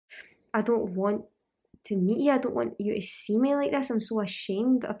I don't want to meet you. I don't want you to see me like this. I'm so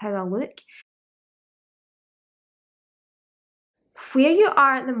ashamed of how I look. Where you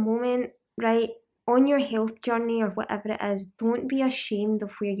are at the moment, right, on your health journey or whatever it is, don't be ashamed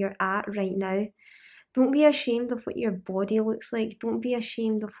of where you're at right now. Don't be ashamed of what your body looks like. Don't be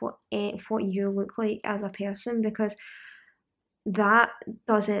ashamed of what you look like as a person, because that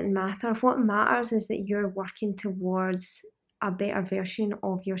doesn't matter. What matters is that you're working towards a better version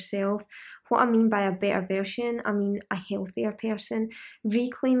of yourself. What I mean by a better version, I mean a healthier person.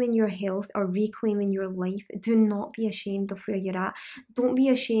 Reclaiming your health or reclaiming your life. Do not be ashamed of where you're at. Don't be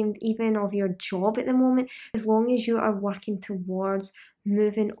ashamed even of your job at the moment, as long as you are working towards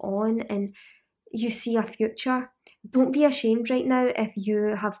moving on and you see a future. Don't be ashamed right now if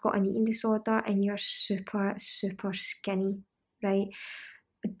you have got an eating disorder and you're super, super skinny, right?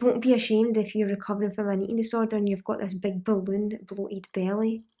 Don't be ashamed if you're recovering from an eating disorder and you've got this big balloon bloated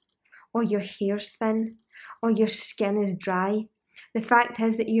belly, or your hair's thin, or your skin is dry. The fact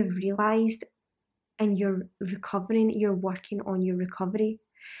is that you've realised and you're recovering, you're working on your recovery.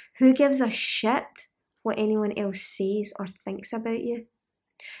 Who gives a shit what anyone else says or thinks about you?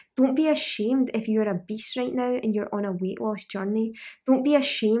 Don't be ashamed if you're obese right now and you're on a weight loss journey. Don't be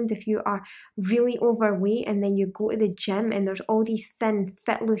ashamed if you are really overweight and then you go to the gym and there's all these thin,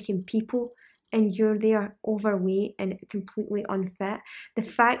 fit looking people and you're there overweight and completely unfit. The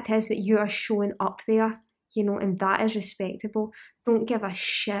fact is that you are showing up there, and that is respectable. Don't give a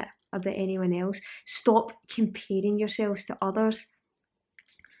shit about anyone else. Stop comparing yourselves to others.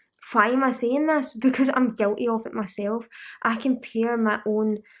 Why am I saying this? Because I'm guilty of it myself. I compare my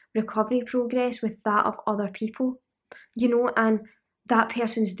own recovery progress with that of other people, and that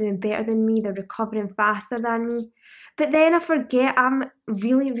person's doing better than me, they're recovering faster than me. But then I forget I'm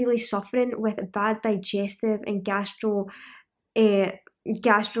really, really suffering with bad digestive and uh,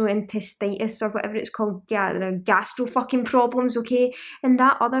 gastrointestitis or whatever it's called, gastro fucking problems, okay? And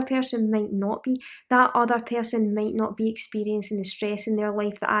that other person might not be. That other person might not be experiencing the stress in their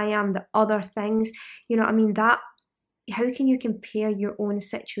life that I am, the other things. You know what I mean? How can you compare your own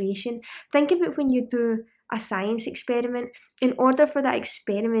situation? Think about when you do a science experiment. In order for that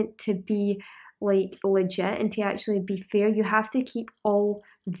experiment to be like legit and to actually be fair, you have to keep all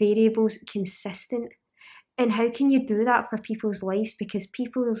variables consistent. And how can you do that for people's lives? Because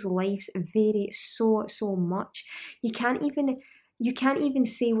people's lives vary so, so much. You can't even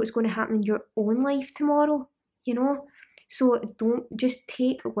say what's going to happen in your own life tomorrow, you know? So don't just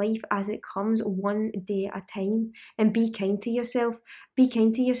take life as it comes, one day at a time, and be kind to yourself. Be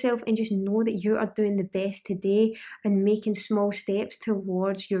kind to yourself and just know that you are doing the best today and making small steps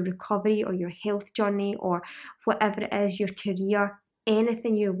towards your recovery or your health journey or whatever it is, your career,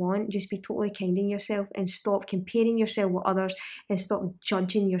 anything you want. Just be totally kind in yourself and stop comparing yourself with others and stop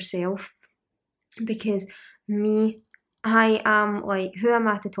judging yourself. Because me, I am like, who am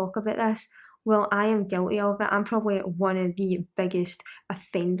I to talk about this? Well, I am guilty of it. I'm probably one of the biggest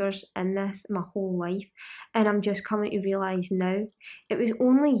offenders in this my whole life. And I'm just coming to realise now. It was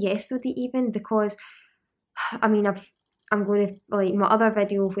only yesterday even, because I mean, I'm going to, like, my other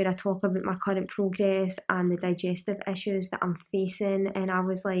video where I talk about my current progress and the digestive issues that I'm facing, and I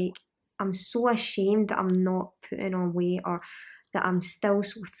was like, I'm so ashamed that I'm not putting on weight or that I'm still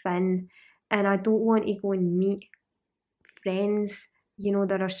so thin, and I don't want to go and meet friends.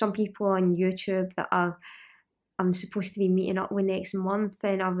 There are some people on YouTube that I'm supposed to be meeting up with next month,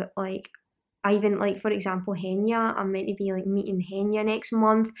 and I even, like, for example, Henya, I'm meant to be like meeting Henya next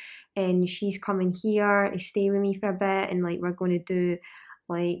month, and she's coming here to stay with me for a bit, and like we're going to do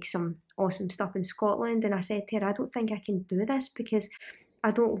like some awesome stuff in Scotland. And I said to her, I don't think I can do this because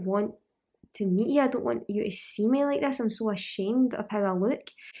I don't want to meet you. I don't want you to see me like this. I'm so ashamed of how I look.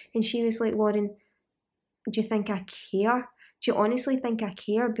 And she was like, Lauren, do you think I care? Do you honestly think I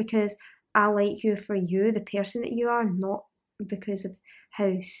care? Because I like you for you, the person that you are, not because of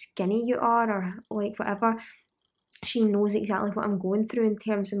how skinny you are or like whatever. She knows exactly what I'm going through in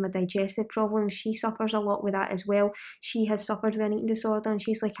terms of my digestive problems. She suffers a lot with that as well. She has suffered with an eating disorder, and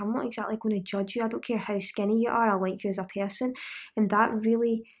she's like, I'm not exactly going to judge you. I don't care how skinny you are. I like you as a person. And that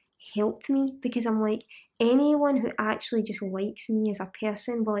really helped me, because I'm like, anyone who actually just likes me as a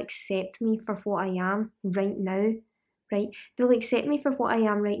person will accept me for what I am right now. Right? They'll accept me for what I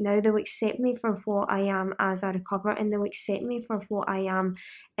am right now. They'll accept me for what I am as I recover, and they'll accept me for what I am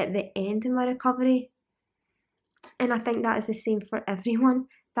at the end of my recovery. And I think that is the same for everyone.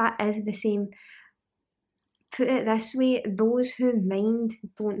 That is the same. Put it this way, those who mind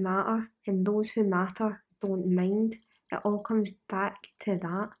don't matter, and those who matter don't mind. It all comes back to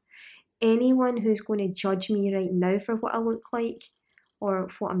that. Anyone who's going to judge me right now for what I look like or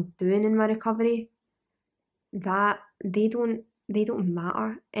what I'm doing in my recovery, that they don't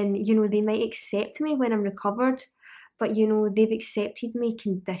matter. And you know, they might accept me when I'm recovered, but you know, they've accepted me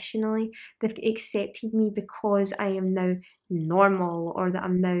conditionally. They've accepted me because I am now normal or that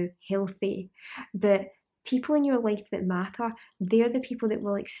I'm now healthy. But people in your life that matter, they're the people that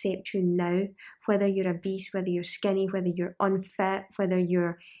will accept you now, whether you're a beast, whether you're skinny, whether you're unfit, whether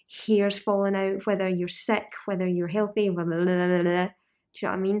your hair's falling out, whether you're sick, whether you're healthy, blah, blah, blah, blah, blah. Do you know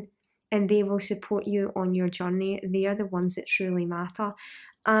what I mean? And they will support you on your journey. They are the ones that truly matter.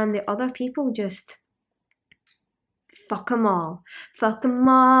 And the other people, just fuck them all. Fuck them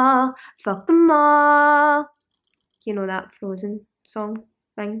all. Fuck them all. You know that Frozen song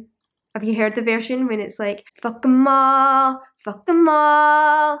thing? Have you heard the version when it's like, fuck them all,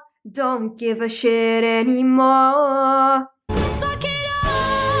 don't give a shit anymore. Fuck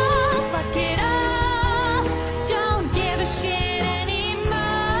it all, don't give a shit anymore.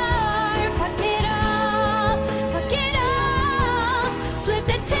 Fuck it all, flip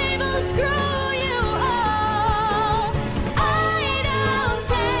the table, screw you all. I don't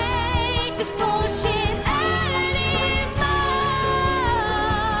take this bullshit anymore.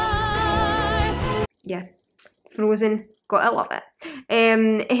 Yeah, Frozen. Gotta love it.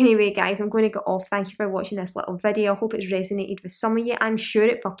 Anyway, guys, I'm going to get off. Thank you for watching this little video. I hope it's resonated with some of you. I'm sure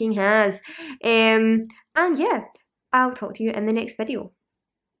it fucking has. And yeah, I'll talk to you in the next video.